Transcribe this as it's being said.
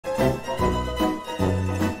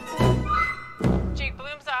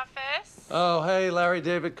Oh, hey, Larry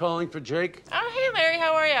David calling for Jake. Oh, hey, Larry,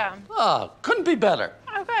 how are you? Oh, couldn't be better.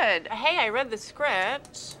 Oh, good. Hey, I read the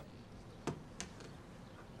script.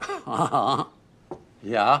 Yeah?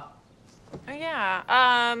 Oh,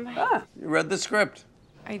 yeah. You read the script.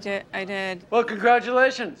 I did. Well,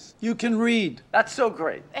 congratulations. You can read. That's so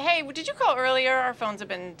great. Hey, did you call earlier? Our phones have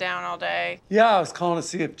been down all day. Yeah, I was calling to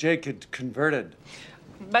see if Jake had converted.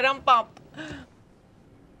 Ba-dum-bump.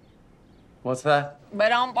 What's that?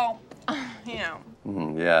 Ba-dum-bump. You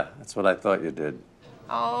know. Yeah, that's what I thought you did.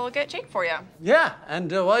 I'll get Jake for you. Yeah,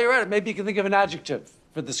 and while you're at it, maybe you can think of an adjective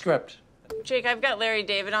for the script. Jake, I've got Larry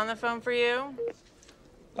David on the phone for you.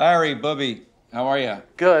 Larry, Bubby, how are you?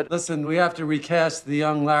 Good. Listen, we have to recast the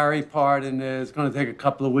young Larry part, and it's going to take a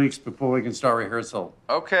couple of weeks before we can start rehearsal.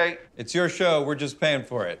 Okay. It's your show. We're just paying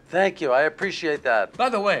for it. Thank you. I appreciate that. By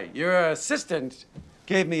the way, your assistant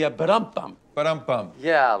gave me a ba-dum-bum. Ba-dum-bum.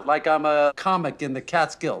 Yeah, like I'm a comic in the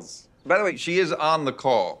Catskills. By the way, she is on the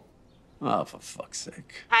call. Oh, for fuck's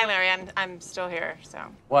sake. Hi, Larry. I'm still here, so.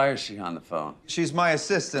 Why is she on the phone? She's my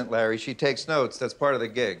assistant, Larry. She takes notes. That's part of the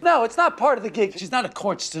gig. No, it's not part of the gig. She's not a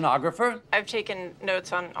court stenographer. I've taken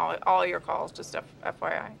notes on all your calls, just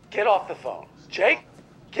FYI. Get off the phone. Jake,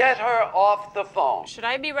 get her off the phone. Should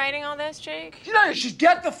I be writing all this, Jake? You know, you should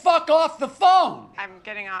get the fuck off the phone. I'm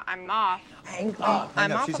off. Hang up.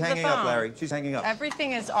 I'm off She's of the hanging up, phone. Larry. She's hanging up.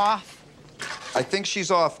 Everything is off. I think she's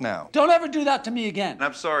off now. Don't ever do that to me again.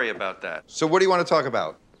 I'm sorry about that. So what do you want to talk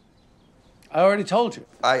about? I already told you.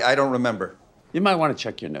 I don't remember. You might want to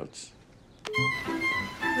check your notes.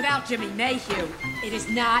 Without Jimmy Mayhew, it is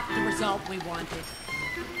not the result we wanted.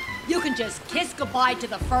 You can just kiss goodbye to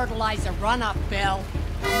the fertilizer run-up, Bill.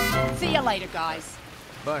 See you later, guys.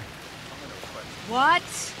 Bye.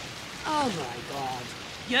 What? Oh, my God.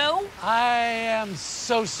 You? I am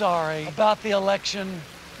so sorry about the election.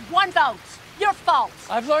 One vote. Your fault.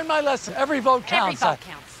 I've learned my lesson. Every vote counts. Every vote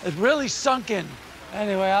counts. It really sunk in.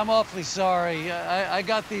 Anyway, I'm awfully sorry. I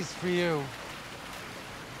got these for you.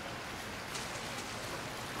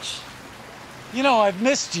 You know, I've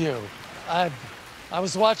missed you. I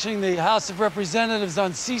was watching the House of Representatives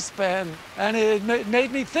on C-SPAN, and it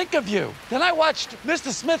made me think of you. Then I watched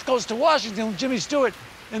Mr. Smith Goes to Washington with Jimmy Stewart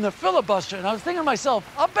in the filibuster, and I was thinking to myself,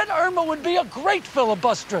 I bet Irma would be a great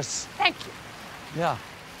filibustress. Thank you. Yeah.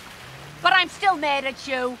 But I'm still mad at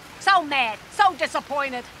you. So mad. So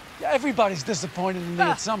disappointed. Everybody's disappointed in me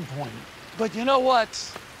at some point. But you know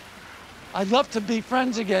what? I'd love to be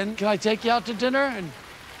friends again. Can I take you out to dinner and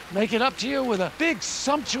make it up to you with a big,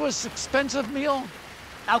 sumptuous, expensive meal?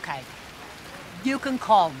 Okay. You can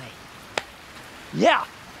call me. Yeah.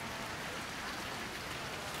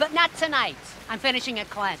 But not tonight. I'm finishing a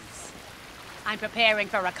cleanse. I'm preparing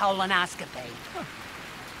for a colonoscopy.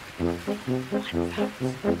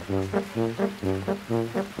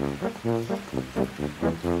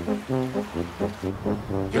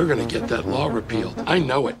 You're gonna get that law repealed. I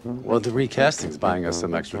know it. Well, the recasting's buying us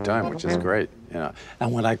some extra time, which is great, you know.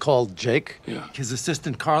 And when I called Jake, his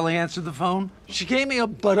assistant Carly answered the phone. She gave me a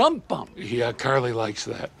ba-dum-bum. Yeah, Carly likes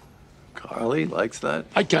that. Carly likes that?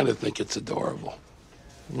 I kind of think it's adorable.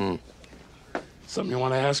 Something you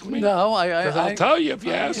want to ask me? No, I'll tell you if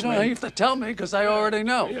you ask me. me. You don't have to tell me, because I already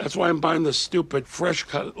know. Yeah, that's why I'm buying this stupid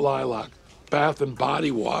fresh-cut lilac bath and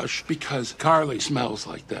body wash, because Carly smells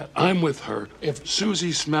like that. I'm with her. If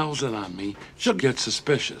Susie smells it on me, she'll get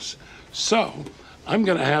suspicious. So I'm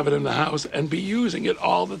going to have it in the house and be using it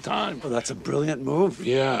all the time. Well, that's a brilliant move.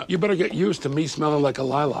 Yeah. You better get used to me smelling like a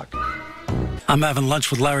lilac. I'm having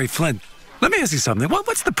lunch with Larry Flynn. Let me ask you something.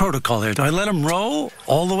 What's the protocol here? Do I let him roll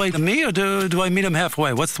all the way to me, or do I meet him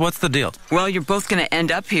halfway? What's the deal? Well, you're both going to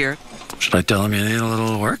end up here. Should I tell him you need a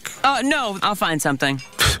little work? No, I'll find something.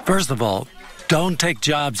 First of all, don't take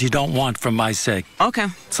jobs you don't want for my sake. Okay.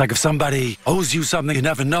 It's like if somebody owes you something, you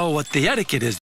never know what the etiquette is.